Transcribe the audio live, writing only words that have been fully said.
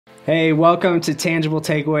Hey, welcome to Tangible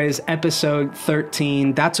Takeaways, episode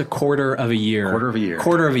 13. That's a quarter of a year. Quarter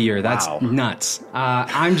of a year. That's Wow. nuts.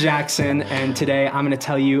 I'm Jackson, and today I'm going to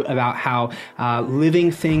tell you about how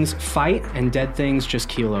living things fight and dead things just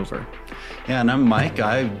keel over. Yeah, and I'm Mike.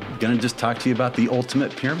 I'm going to just talk to you about the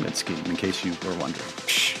ultimate pyramid scheme, in case you were wondering.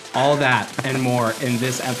 All that and more in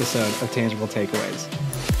this episode of Tangible Takeaways.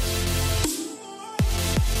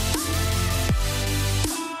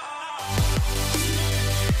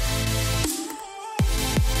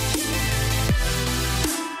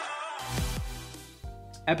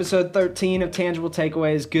 Episode 13 of Tangible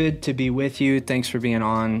Takeaways. Good to be with you. Thanks for being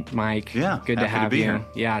on, Mike. Yeah, good to have you. Here.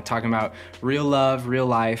 Yeah, talking about real love, real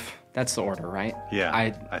life. That's the order, right? Yeah,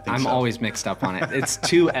 I think I'm so. always mixed up on it. It's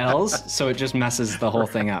two L's, so it just messes the whole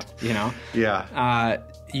thing up, you know? Yeah.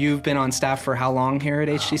 You've been on staff for how long here at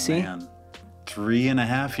HTC? Oh, man.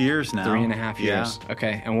 3.5 years now. 3.5 years. Yeah.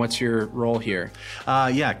 Okay. And what's your role here?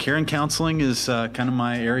 Care and counseling is kind of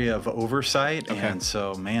my area of oversight. Okay. And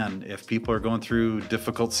so, man, if people are going through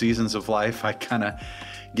difficult seasons of life, I kind of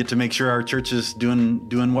get to make sure our church is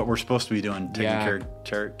doing what we're supposed to be doing, taking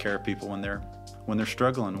care of people when they're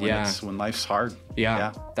struggling, when life's hard.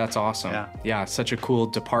 Yeah, that's awesome. Yeah, such a cool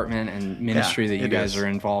department and ministry that you guys are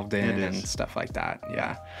involved in and stuff like that.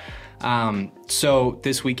 Yeah. So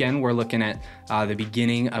this weekend we're looking at the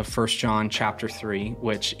beginning of 1 John chapter 3,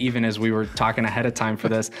 which even as we were talking ahead of time for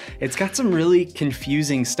this, it's got some really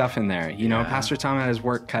confusing stuff in there. You know, Pastor Tom had his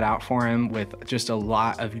work cut out for him with just a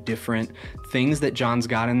lot of different things that John's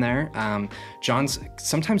got in there. John's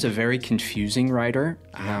sometimes a very confusing writer.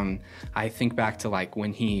 I think back to like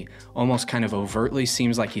when he almost kind of overtly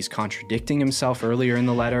seems like he's contradicting himself earlier in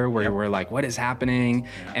the letter where we're like, what is happening?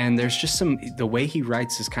 And there's just the way he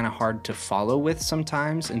writes is kind of hard to follow with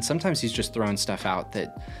sometimes. And sometimes he's just throwing stuff out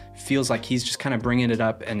that feels like he's just kind of bringing it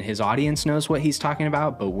up and his audience knows what he's talking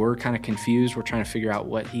about, but we're kind of confused. We're trying to figure out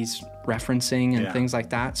what he's referencing and things like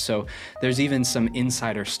that. So there's even some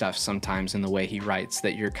insider stuff sometimes in the way he writes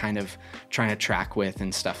that you're kind of trying to track with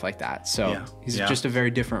and stuff like that. So he's just a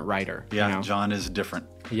very different writer. Yeah, you know? John is different.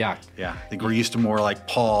 Yeah. I think we're used to more like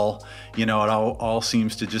Paul, it all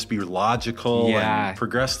seems to just be logical and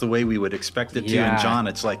progress the way we would expect it to. And John,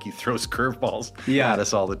 it's like he throws curveballs at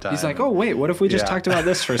us all the time. He's like, oh, wait, what if we just talked about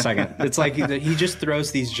this for a second? It's like he just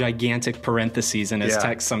throws these gigantic parentheses in his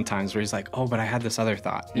text sometimes where he's like, oh, but I had this other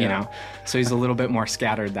thought, you know? So he's a little bit more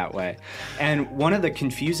scattered that way. And one of the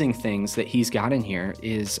confusing things that he's got in here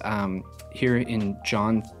is here in 1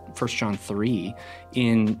 John 3,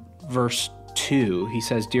 in verse 2, he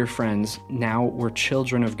says, "Dear friends, now we're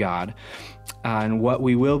children of God, and what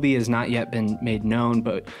we will be has not yet been made known,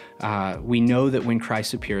 but we know that when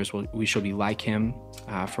Christ appears, we shall be like him,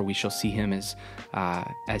 for we shall see him as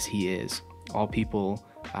he is. All people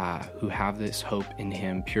who have this hope in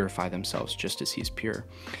him purify themselves just as he's pure."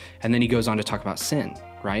 And then he goes on to talk about sin,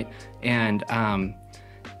 right? And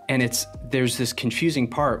there's this confusing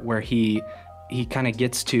part where he kind of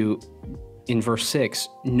gets to, in verse 6,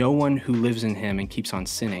 no one who lives in him and keeps on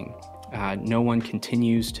sinning, no one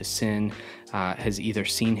continues to sin, has either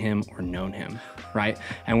seen him or known him, right?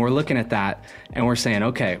 And we're looking at that and we're saying,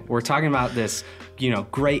 okay, we're talking about this,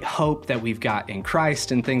 great hope that we've got in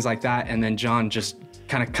Christ and things like that. And then John just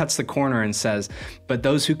kind of cuts the corner and says, but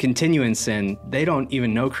those who continue in sin, they don't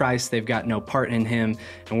even know Christ. They've got no part in him.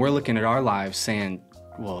 And we're looking at our lives saying,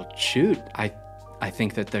 well, shoot, I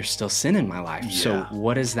think that there's still sin in my life. Yeah. So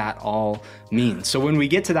what does that all mean? So when we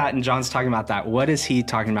get to that and John's talking about that, what is he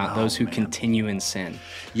talking about? Those who continue in sin.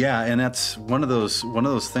 Yeah. And that's one of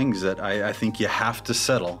those things that I think you have to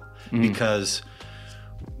settle because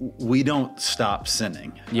we don't stop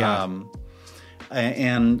sinning. Yeah.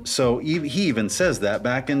 And so he even says that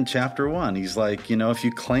back in chapter 1. He's like, if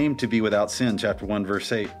you claim to be without sin, chapter 1,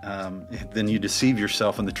 verse 8, then you deceive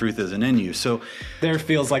yourself and the truth isn't in you. So there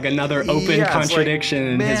feels like another open contradiction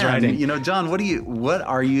in his writing. John, what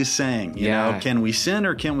are you saying? You know, can we sin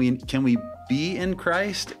or can we be in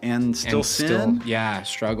Christ and still sin?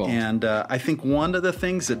 Struggle. And I think one of the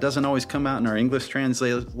things that doesn't always come out in our English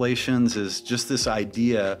translations is just this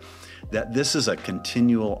idea that this is a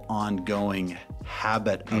continual, ongoing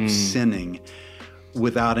habit of sinning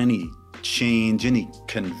without any change, any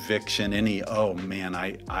conviction, any, oh man,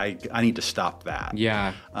 I need to stop that.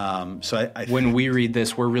 Yeah. So when we read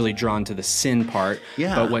this, we're really drawn to the sin part.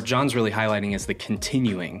 Yeah. But what John's really highlighting is the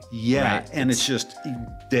continuing. Yeah. Right? And it's just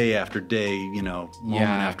day after day, moment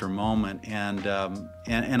after moment. And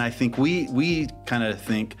I think we kind of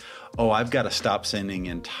think, oh, I've got to stop sinning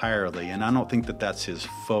entirely. And I don't think that that's his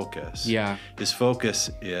focus. Yeah. His focus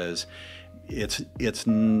is it's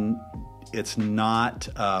not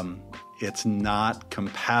it's not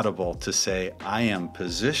compatible to say, I am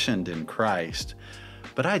positioned in Christ,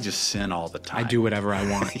 but I just sin all the time. I do whatever I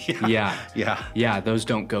want. Yeah. Those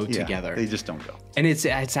don't go together. They just don't go. And it's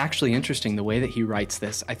actually interesting the way that he writes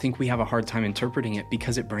this. I think we have a hard time interpreting it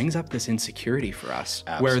because it brings up this insecurity for us.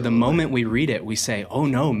 Absolutely. Where the moment we read it, we say, oh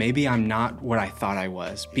no, maybe I'm not what I thought I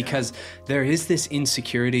was. Because there is this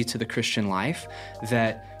insecurity to the Christian life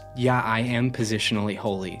that, yeah, I am positionally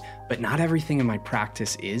holy, but not everything in my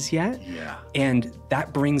practice is yet. Yeah. And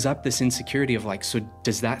that brings up this insecurity of like, so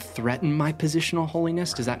does that threaten my positional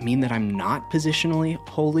holiness? Does that mean that I'm not positionally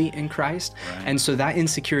holy in Christ? Right. And so that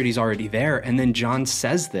insecurity is already there. And then John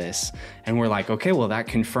says this, and we're like, okay, well, that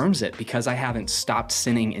confirms it because I haven't stopped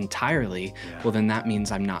sinning entirely. Yeah. Well, then that means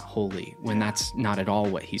I'm not holy, when that's not at all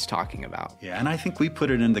what he's talking about. Yeah, and I think we put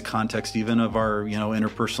it in the context even of our,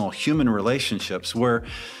 interpersonal human relationships where,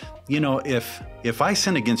 if I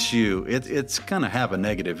sin against you, it's going to have a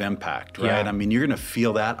negative impact, right? Yeah. I mean, you're going to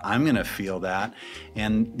feel that. I'm going to feel that.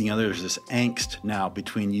 And, there's this angst now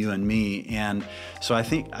between you and me. And so I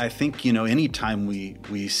think anytime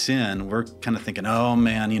we sin, we're kind of thinking, oh,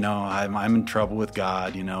 man, I'm in trouble with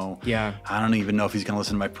God, Yeah. I don't even know if he's going to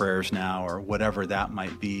listen to my prayers now or whatever that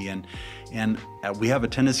might be. And we have a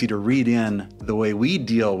tendency to read in the way we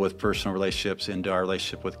deal with personal relationships into our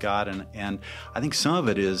relationship with God. And I think some of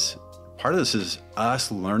it is, part of this is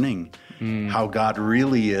us learning how God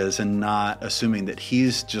really is and not assuming that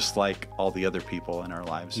he's just like all the other people in our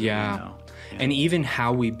lives. Yeah. And even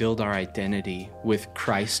how we build our identity with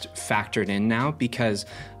Christ factored in now, because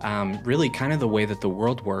really kind of the way that the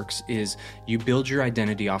world works is you build your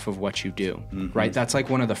identity off of what you do, right? That's like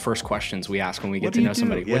one of the first questions we ask when we get to know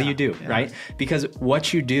somebody. What do you do, right? Because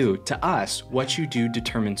what you do, to us, what you do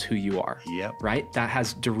determines who you are, right? That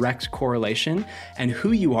has direct correlation, and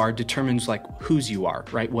who you are determines like whose you are,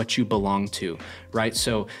 right? What you belong to, right?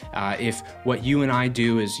 So if what you and I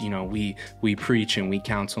do is, we preach and we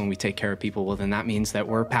counsel and we take care of people, well, then that means that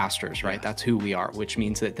we're pastors, right? That's who we are, which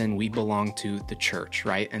means that then we belong to the church,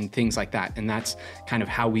 right? And things like that. And that's kind of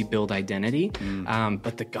how we build identity.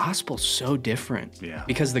 But the gospel's so different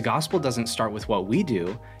because the gospel doesn't start with what we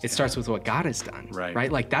do. It starts with what God has done,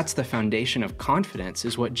 right? Like that's the foundation of confidence,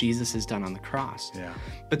 is what Jesus has done on the cross.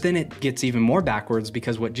 But then it gets even more backwards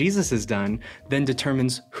because what Jesus has done then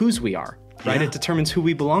determines whose we are. Right? It determines who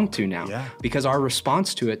we belong to now because our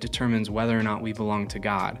response to it determines whether or not we belong to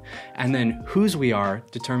God. And then whose we are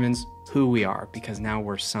determines who we are because now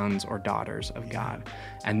we're sons or daughters of God.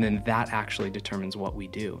 And then that actually determines what we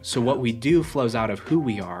do. So what we do flows out of who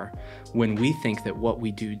we are when we think that what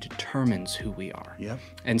we do determines who we are.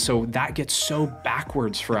 And so that gets so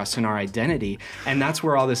backwards for us in our identity. And that's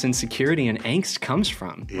where all this insecurity and angst comes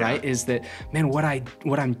from, right? Is that, man, what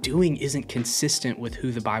I'm doing isn't consistent with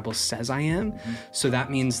who the Bible says I am. So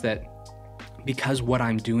that means that because what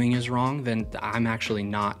I'm doing is wrong, then I'm actually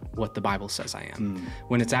not what the Bible says I am.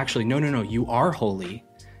 When it's actually, no, you are holy.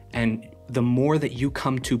 And the more that you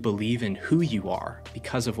come to believe in who you are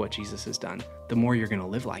because of what Jesus has done, the more you're going to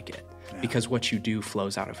live like it because what you do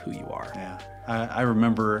flows out of who you are. I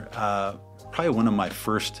remember probably one of my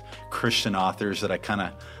first Christian authors that I kind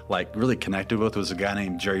of really connected with was a guy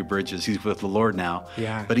named Jerry Bridges. He's with the Lord now,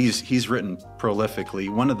 but he's written prolifically.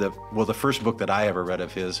 The first book that I ever read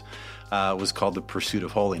of his was called The Pursuit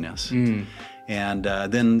of Holiness. And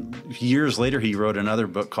then years later, he wrote another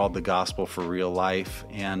book called The Gospel for Real Life.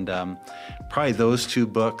 And probably those two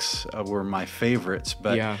books were my favorites.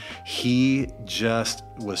 But he just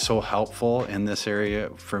was so helpful in this area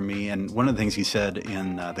for me. And one of the things he said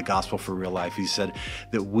in The Gospel for Real Life, he said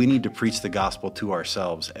that we need to preach the gospel to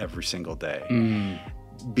ourselves every single day.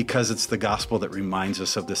 Because it's the gospel that reminds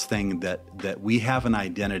us of this thing that we have an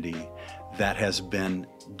identity that has been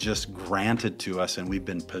just granted to us, and we've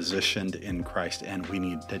been positioned in Christ, and we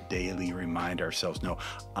need to daily remind ourselves, no,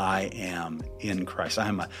 I am in Christ.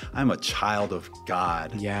 I'm a child of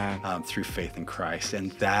God through faith in Christ,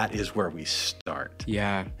 and that is where we start.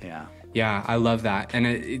 Yeah, I love that. And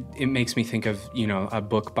it makes me think of, a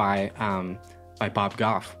book by Bob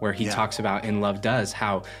Goff, where he talks about in Love Does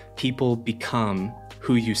how people become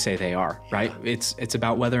who you say they are, right? It's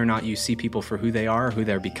about whether or not you see people for who they are or who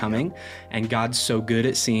they're becoming. And God's so good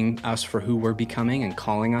at seeing us for who we're becoming and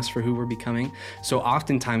calling us for who we're becoming. So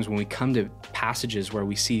oftentimes when we come to passages where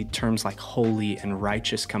we see terms like holy and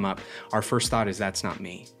righteous come up, our first thought is, that's not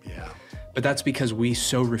me. But that's because we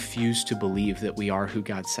so refuse to believe that we are who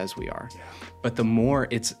God says we are. But the more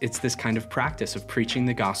it's this kind of practice of preaching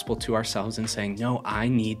the gospel to ourselves and saying, no, I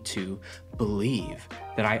need to believe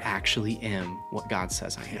that I actually am what God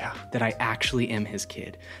says I am, that I actually am his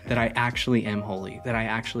kid, that I actually am holy, that I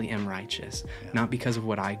actually am righteous, not because of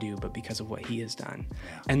what I do, but because of what he has done.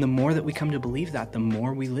 And the more that we come to believe that, the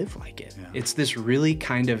more we live like it. It's this really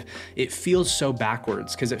kind of, it feels so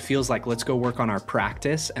backwards because it feels like, let's go work on our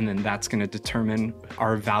practice and then that's going to determine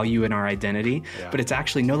our value and our identity. But it's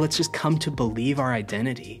actually, no, let's just come to believe our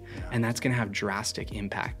identity, and that's going to have drastic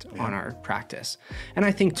impact on our practice. And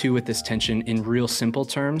I think too, with this tension, in real simple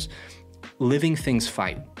terms, living things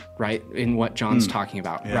fight, right? In what John's talking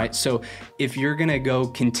about, right? So if you're going to go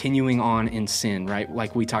continuing on in sin, right?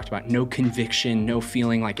 Like we talked about, no conviction, no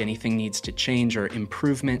feeling like anything needs to change or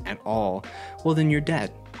improvement at all, well, then you're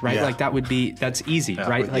dead, right? Like that's easy,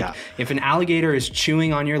 right? Like if an alligator is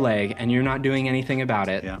chewing on your leg and you're not doing anything about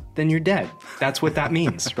it, then you're dead. That's what that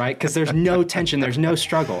means, right? Because there's no tension, there's no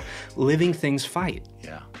struggle. Living things fight.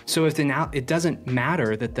 So if it doesn't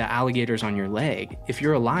matter that the alligator's on your leg. If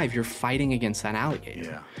you're alive, you're fighting against that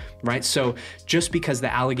alligator, right? So just because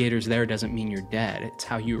the alligator's there doesn't mean you're dead. It's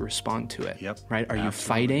how you respond to it, right? Are you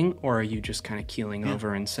fighting, or are you just kind of keeling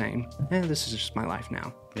over and saying, this is just my life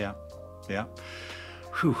now?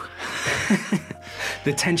 Whew.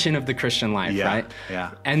 The tension of the Christian life, right?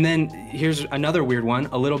 And then here's another weird one.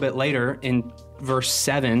 A little bit later in verse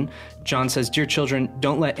 7, John says, "Dear children,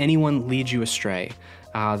 don't let anyone lead you astray.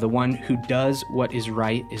 The one who does what is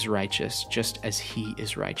right is righteous, just as he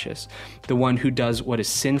is righteous. The one who does what is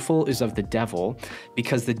sinful is of the devil,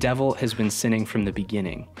 because the devil has been sinning from the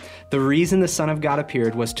beginning. The reason the Son of God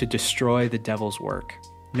appeared was to destroy the devil's work.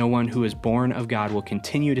 No one who is born of God will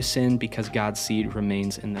continue to sin because God's seed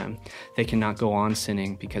remains in them. They cannot go on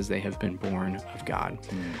sinning because they have been born of God."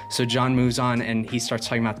 So John moves on and he starts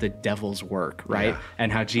talking about the devil's work, right?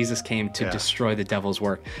 And how Jesus came to destroy the devil's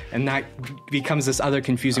work. And that becomes this other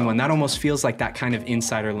confusing one. That almost feels like that kind of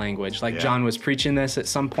insider language. Like John was preaching this at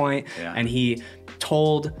some point and he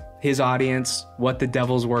told his audience what the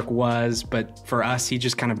devil's work was, but for us, he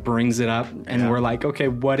just kind of brings it up and we're like, okay,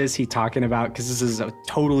 what is he talking about? Because this is a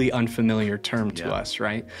totally unfamiliar term to us,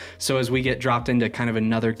 right? So as we get dropped into kind of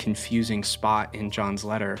another confusing spot in John's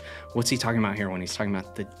letter, what's he talking about here when he's talking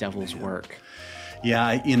about the devil's work?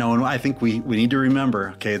 And I think we need to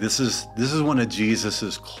remember, okay, this is one of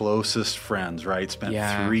Jesus's closest friends, right? Spent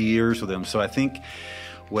 3 years with him. So I think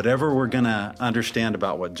whatever we're going to understand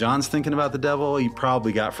about what John's thinking about the devil, he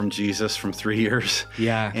probably got from Jesus from 3 years.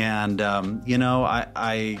 And,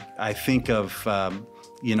 I think of,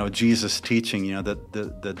 Jesus teaching, that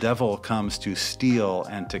the devil comes to steal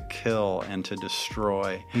and to kill and to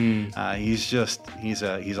destroy. He's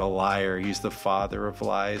a liar. He's the father of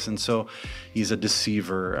lies. And so he's a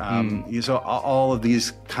deceiver. So all of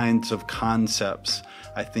these kinds of concepts,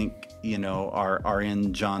 I think, are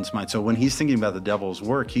in John's mind. So when he's thinking about the devil's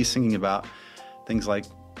work, he's thinking about things like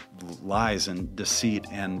lies and deceit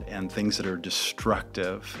and things that are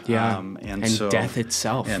destructive. And so death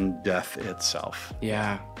itself. And death itself.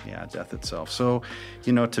 Death itself. So,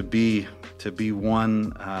 to be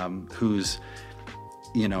one who's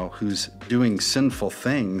doing sinful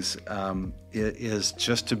things is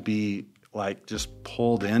just to be just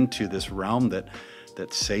pulled into this realm that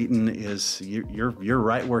Satan is, you're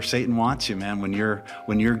right where Satan wants you, man. When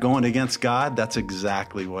you're going against God, that's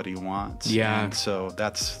exactly what he wants. And so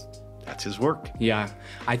that's his work.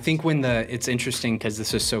 I think it's interesting because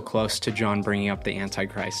this is so close to John bringing up the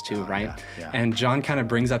Antichrist too, right? And John kind of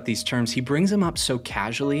brings up these terms. He brings them up so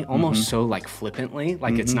casually, almost so flippantly,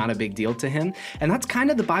 it's not a big deal to him. And that's kind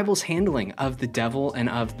of the Bible's handling of the devil and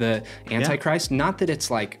of the Antichrist. Not that it's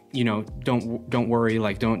don't worry,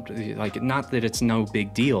 not that it's no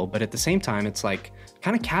big deal, but at the same time, it's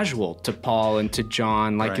kind of casual to Paul and to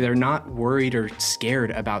John. They're not worried or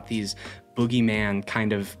scared about these boogeyman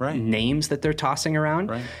kind of names that they're tossing around.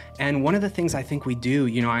 And one of the things I think we do,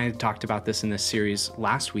 I had talked about this in this series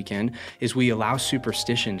last weekend, is we allow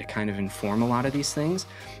superstition to kind of inform a lot of these things.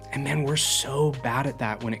 And man, we're so bad at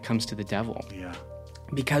that when it comes to the devil.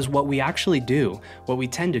 Because what we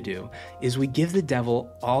tend to do, is we give the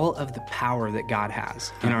devil all of the power that God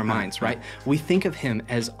has in our minds, right? We think of him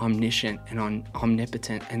as omniscient and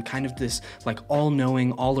omnipotent and kind of this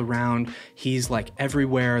all-knowing, all around. He's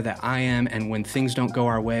everywhere that I am. And when things don't go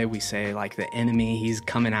our way, we say the enemy, he's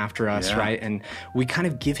coming after us, right? And we kind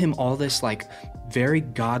of give him all this very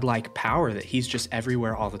godlike power that he's just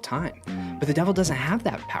everywhere all the time. But the devil doesn't have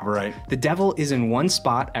that power. The devil is in one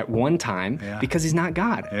spot at one time because he's not God.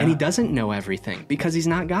 And he doesn't know everything because he's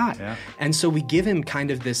not God. And so we give him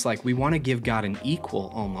kind of this, we want to give God an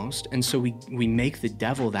equal almost. And so we make the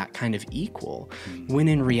devil that kind of equal, when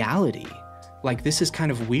in reality, like, this is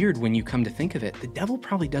kind of weird when you come to think of it. The devil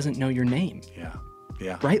probably doesn't know your name. Yeah.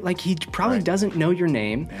 Yeah. Right? Like, he probably doesn't know your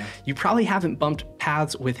name. Yeah. You probably haven't bumped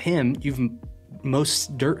paths with him. You've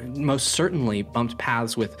most certainly bumped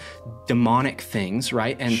paths with demonic things,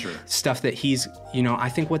 right? And stuff that he's, I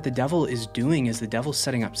think what the devil is doing is the devil's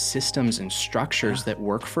setting up systems and structures that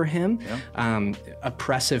work for him,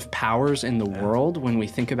 oppressive powers in the world. When we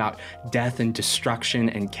think about death and destruction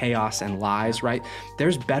and chaos and lies, right?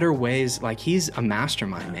 There's better ways. Like, he's a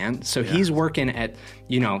mastermind, man. So he's working at,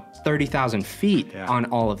 30,000 feet on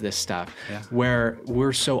all of this stuff, where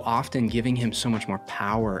we're so often giving him so much more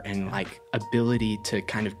power and like ability to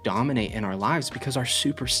kind of dominate in our lives because our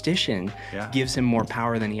superstition gives him more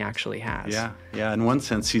power than he actually has. Yeah. In one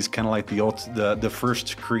sense, he's kind of like the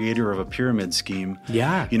first creator of a pyramid scheme.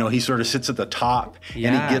 Yeah. He sort of sits at the top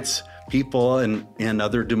and he gets people and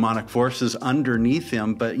other demonic forces underneath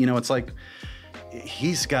him. But, it's like,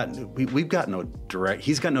 he's got no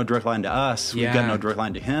direct line to us. We've got no direct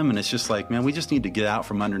line to him. And it's just like, man, we just need to get out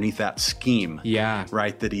from underneath that scheme.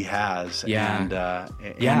 Right. That he has. And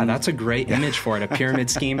that's a great image for it. A pyramid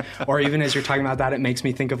scheme. Or even as you're talking about that, it makes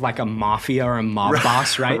me think of like a mafia or a mob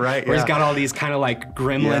boss, right? Where he's got all these kind of like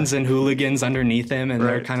gremlins and hooligans underneath him. And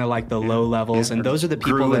they're kind of like the low levels. And those are the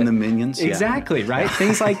people and the minions. Exactly. Right.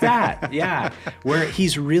 Things like that. Where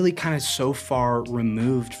he's really kind of so far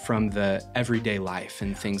removed from the everyday life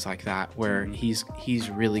and things like that, where he's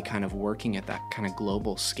really kind of working at that kind of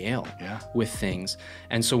global scale with things.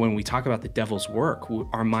 And so when we talk about the devil's work,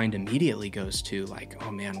 our mind immediately goes to like, oh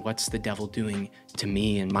man, what's the devil doing to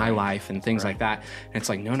me in my life and things like that. And it's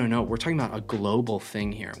like, no, we're talking about a global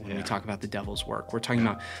thing here when we talk about the devil's work. We're talking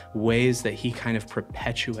about ways that he kind of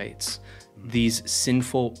perpetuates these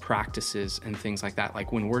sinful practices and things like that.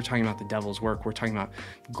 Like when we're talking about the devil's work, we're talking about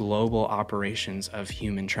global operations of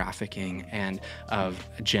human trafficking and of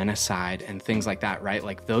genocide and things like that, right?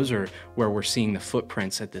 Like those are where we're seeing the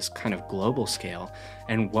footprints at this kind of global scale.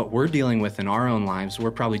 And what we're dealing with in our own lives,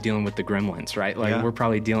 we're probably dealing with the gremlins, right? Like we're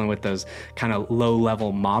probably dealing with those kind of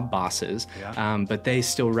low-level mob bosses, but they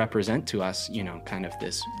still represent to us, kind of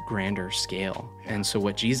this grander scale. And so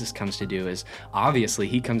what Jesus comes to do is, obviously,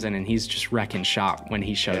 he comes in and he's just wrecking shop when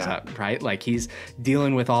he shows up, right? Like he's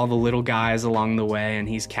dealing with all the little guys along the way, and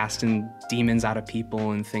he's casting demons out of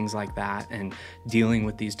people and things like that, and dealing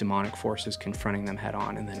with these demonic forces, confronting them head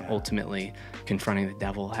on, and then ultimately confronting the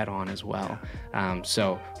devil head on as well.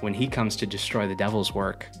 So when he comes to destroy the devil's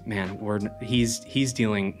work, man, he's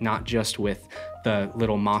dealing not just with the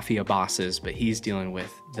little mafia bosses, but he's dealing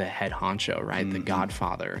with the head honcho, right? The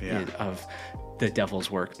godfather of the devil's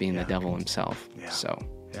work, being the devil himself. So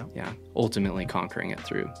ultimately conquering it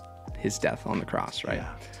through his death on the cross, right?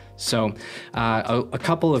 So a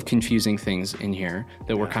couple of confusing things in here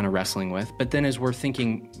that we're kind of wrestling with. But then as we're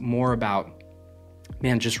thinking more about,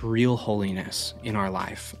 man, just real holiness in our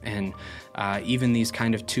life, and even these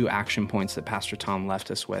kind of two action points that Pastor Tom left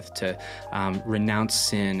us with, to renounce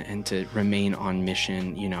sin and to remain on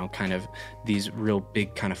mission, kind of these real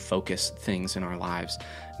big kind of focused things in our lives.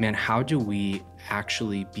 Man, how do we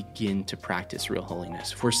actually begin to practice real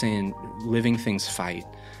holiness? If we're saying living things fight,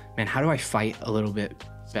 man, how do I fight a little bit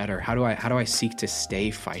better? How do I seek to stay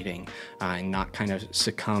fighting and not kind of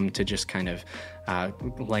succumb to just kind of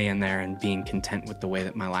laying there and being content with the way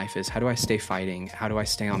that my life is? How do I stay fighting? How do I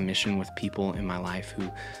stay on mission with people in my life who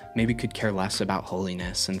maybe could care less about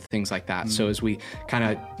holiness and things like that? So as we kind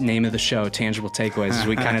of, name of the show, tangible takeaways, as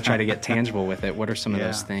we kind of try to get tangible with it, what are some of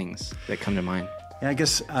those things that come to mind? Yeah, I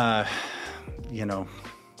guess, I've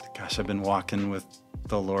been walking with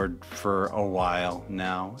the Lord for a while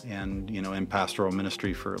now, and, in pastoral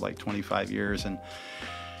ministry for like 25 years. And,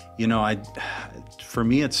 for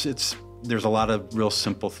me, it's there's a lot of real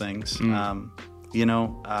simple things.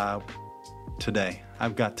 Today,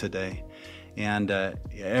 I've got today. And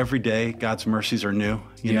every day, God's mercies are new,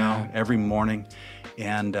 you know, every morning.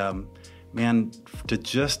 And man, to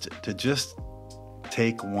just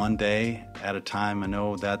take one day at a time. I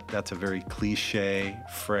know that that's a very cliche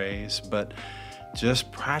phrase, but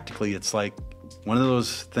just practically, it's like one of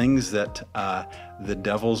those things that the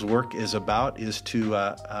devil's work is about, is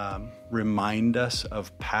to remind us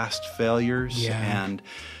of past failures and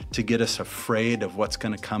to get us afraid of what's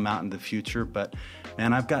going to come out in the future. But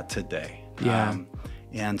man, I've got today.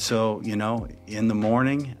 And so, in the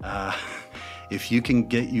morning, if you can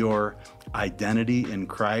get your identity in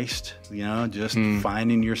Christ, just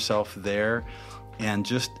finding yourself there, and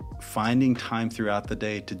just finding time throughout the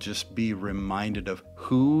day to just be reminded of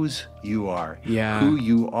whose you are, who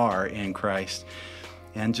you are in Christ,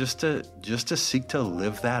 and just to seek to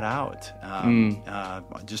live that out,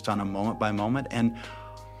 just on a moment by moment. And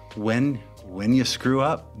when when you screw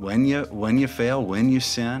up, when you fail, when you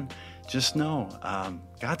sin, just know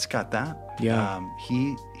God's got that. Yeah.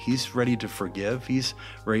 He's ready to forgive. He's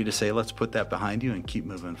ready to say, let's put that behind you and keep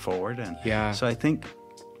moving forward. And so I think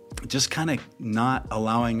just kind of not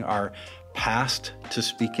allowing our past to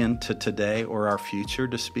speak into today or our future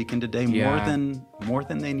to speak in today more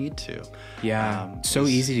than they need to. So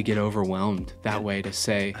easy to get overwhelmed that way, to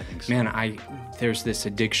say, so. Man, there's this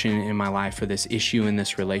addiction in my life or this issue in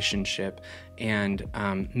this relationship, and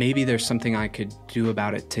maybe there's something I could do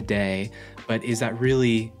about it today, but is that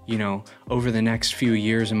really, over the next few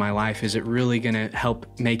years in my life, is it really going to help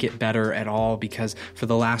make it better at all? Because for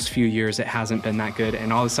the last few years, it hasn't been that good.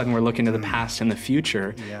 And all of a sudden we're looking to the past and the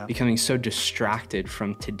future, becoming so distracted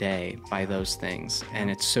from today by those things.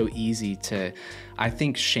 And it's so easy I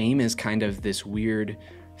think shame is kind of this weird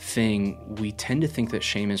thing. We tend to think that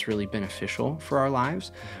shame is really beneficial for our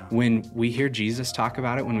lives. When we hear Jesus talk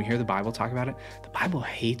about it, when we hear the Bible talk about it, the Bible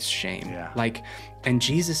hates shame. And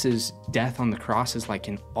Jesus's death on the cross is like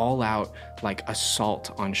an all-out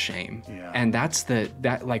assault on shame. And that's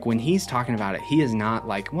that when he's talking about it, he is not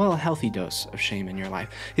like, well, a healthy dose of shame in your life.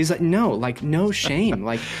 He's like, no shame.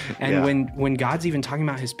 When God's even talking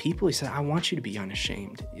about his people, he said, I want you to be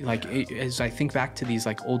unashamed. As I think back to these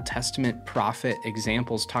Old Testament prophet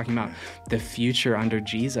examples talking about the future under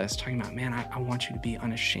Jesus, talking about, man, I want you to be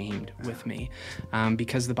unashamed with me,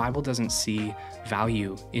 because the Bible doesn't see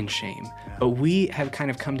value in shame. But we have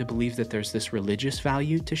kind of come to believe that there's this religious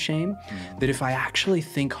value to shame, that if I actually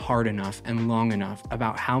think hard enough and long enough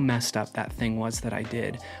about how messed up that thing was that I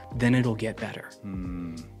did, then it'll get better.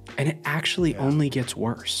 And it actually only gets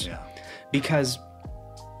worse. Because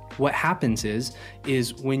what happens is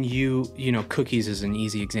when cookies is an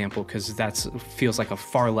easy example, because that feels like a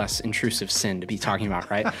far less intrusive sin to be talking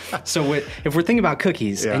about, right? So if we're thinking about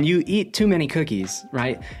cookies and you eat too many cookies,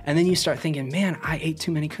 right? And then you start thinking, man, I ate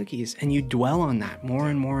too many cookies. And you dwell on that more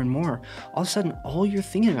and more and more. All of a sudden, all you're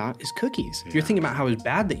thinking about is cookies. You're thinking about how it was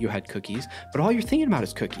bad that you had cookies, but all you're thinking about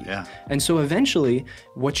is cookies. And so eventually,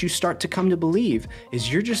 what you start to come to believe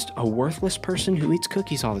is you're just a worthless person who eats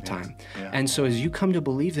cookies all the time. And so as you come to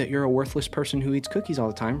believe that you're a worthless person who eats cookies all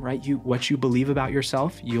the time, right? What you believe about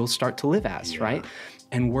yourself, you'll start to live as, right?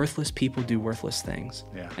 And worthless people do worthless things.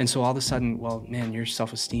 And so all of a sudden, well, man, your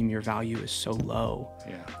self-esteem, your value is so low.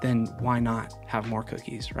 Then why not have more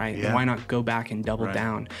cookies, right? Why not go back and double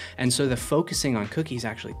down? And so the focusing on cookies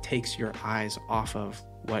actually takes your eyes off of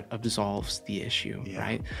what absolves the issue,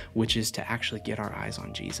 right? Which is to actually get our eyes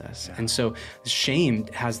on Jesus. And so shame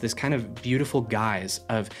has this kind of beautiful guise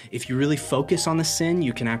of, if you really focus on the sin,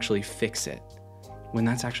 you can actually fix it, when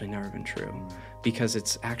that's actually never been true, because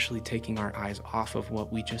it's actually taking our eyes off of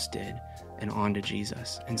what we just did and onto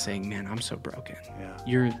Jesus and saying, man, I'm so broken.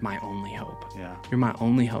 You're my only hope. You're my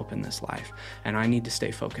only hope in this life. And I need to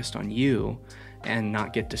stay focused on you and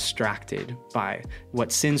not get distracted by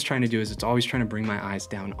what sin's trying to do. Is it's always trying to bring my eyes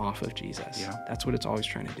down off of Jesus. That's what it's always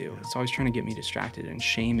trying to do. It's always trying to get me distracted. And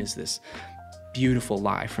shame is this beautiful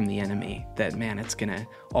lie from the enemy that, man, it's going to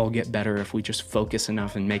all get better if we just focus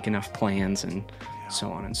enough and make enough plans and so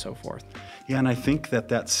on and so forth. And I think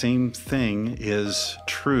that same thing is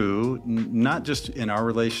true, not just in our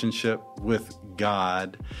relationship with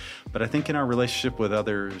God, but I think in our relationship with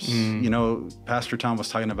others. Pastor Tom was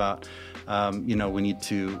talking about, we need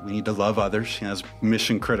to love others. It's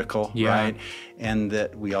mission critical, right? And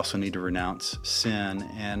that we also need to renounce sin,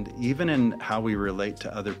 and even in how we relate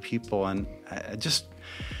to other people. And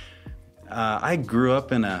I grew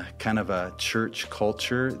up in a kind of a church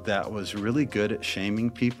culture that was really good at shaming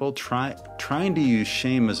people, trying to use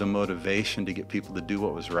shame as a motivation to get people to do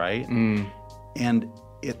what was right. And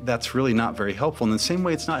that's really not very helpful. In the same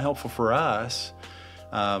way, it's not helpful for us,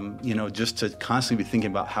 just to constantly be thinking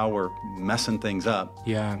about how we're messing things up.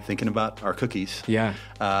 Thinking about our cookies.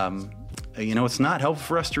 It's not helpful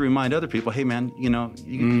for us to remind other people, hey man, you're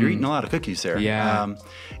eating a lot of cookies there.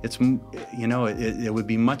 It would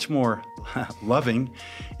be much more loving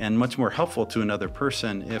and much more helpful to another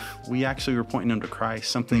person if we actually were pointing them to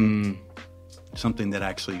Christ, something that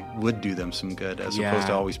actually would do them some good, as opposed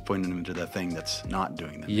to always pointing them to the thing that's not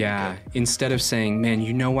doing them good. Instead of saying, man,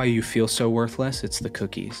 you know why you feel so worthless? It's the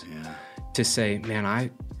cookies. To say, man,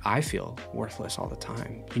 I feel worthless all the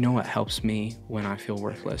time. You know what helps me when I feel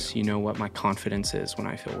worthless? You know what my confidence is when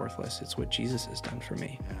I feel worthless? It's what Jesus has done for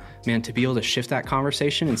me. Yeah. Man, to be able to shift that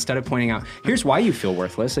conversation instead of pointing out, here's why you feel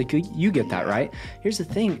worthless. Like, you get that, right? Here's the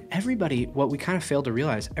thing. Everybody, what we kind of fail to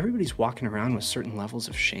realize, everybody's walking around with certain levels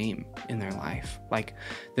of shame in their life. Like,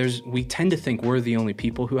 we tend to think we're the only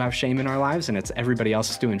people who have shame in our lives, and it's everybody else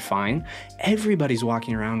is doing fine. Everybody's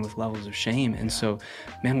walking around with levels of shame. And so,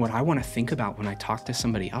 man, what I want to think about when I talk to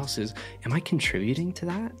somebody else is, am I contributing to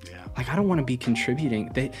that? Yeah. Like, I don't want to be contributing.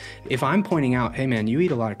 If I'm pointing out, hey man, you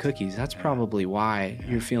eat a lot of cookies, that's probably why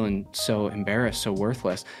you're feeling so embarrassed, so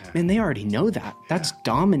worthless. Man, they already know that. That's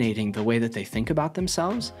dominating the way that they think about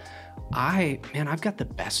themselves. I've got the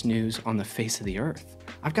best news on the face of the earth.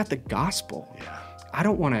 I've got the gospel. Yeah. I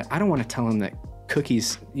don't want to tell them that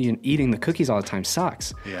cookies, eating the cookies all the time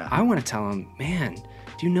sucks. Yeah. I want to tell them, man,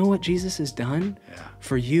 do you know what Jesus has done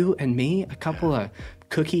for you and me? A couple of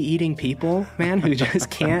cookie-eating people, man, who just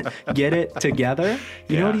can't get it together.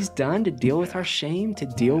 You know what he's done to deal with our shame, to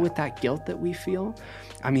deal with that guilt that we feel?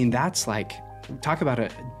 I mean, that's like, talk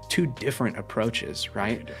about two different approaches,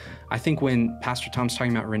 right? I think when Pastor Tom's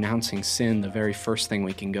talking about renouncing sin, the very first thing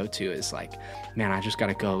we can go to is like, man, I just got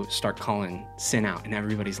to go start calling sin out in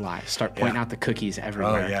everybody's lives, start pointing out the cookies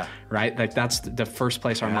everywhere, right? Like, that's the first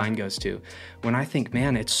place our mind goes to. When I think,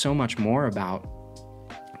 man, it's so much more about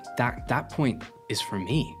that point is for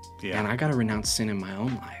me. Yeah. And I got to renounce sin in my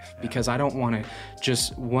own life because I don't want to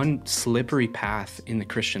just, one slippery path in the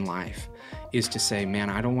Christian life is to say, man,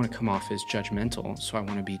 I don't want to come off as judgmental, so I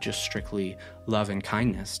want to be just strictly love and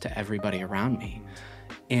kindness to everybody around me.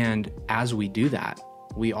 And as we do that,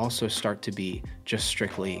 we also start to be just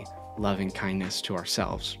strictly love and kindness to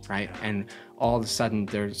ourselves, right? And all of a sudden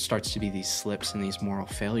there starts to be these slips and these moral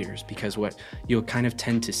failures, because what you'll kind of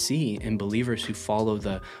tend to see in believers who follow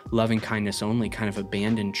the love and kindness only, kind of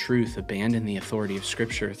abandon truth, abandon the authority of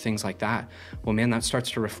Scripture, things like that, well, man, that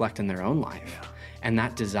starts to reflect in their own life. Yeah. And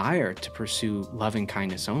that desire to pursue love and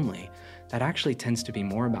kindness only, that actually tends to be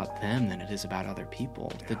more about them than it is about other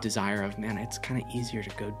people. Yeah. The desire of, man, it's kind of easier to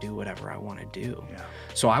go do whatever I want to do. Yeah.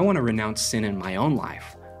 So I want to renounce sin in my own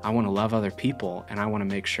life. I want to love other people, and I want to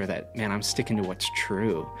make sure that, man, I'm sticking to what's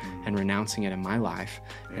true and renouncing it in my life,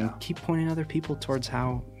 and keep pointing other people towards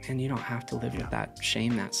how, man, you don't have to live with that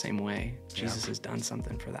shame that same way. Jesus has done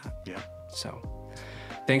something for that. Yeah. So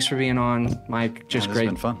thanks for being on, Mike. Just great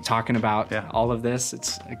talking about all of this.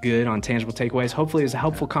 It's good on Tangible Takeaways. Hopefully it was a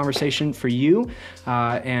helpful conversation for you.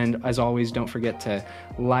 And as always, don't forget to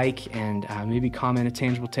like and maybe comment a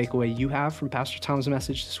tangible takeaway you have from Pastor Tom's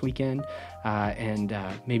message this weekend. And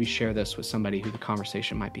maybe share this with somebody who the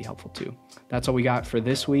conversation might be helpful to. That's all we got for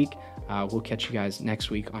this week. We'll catch you guys next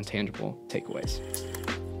week on Tangible Takeaways.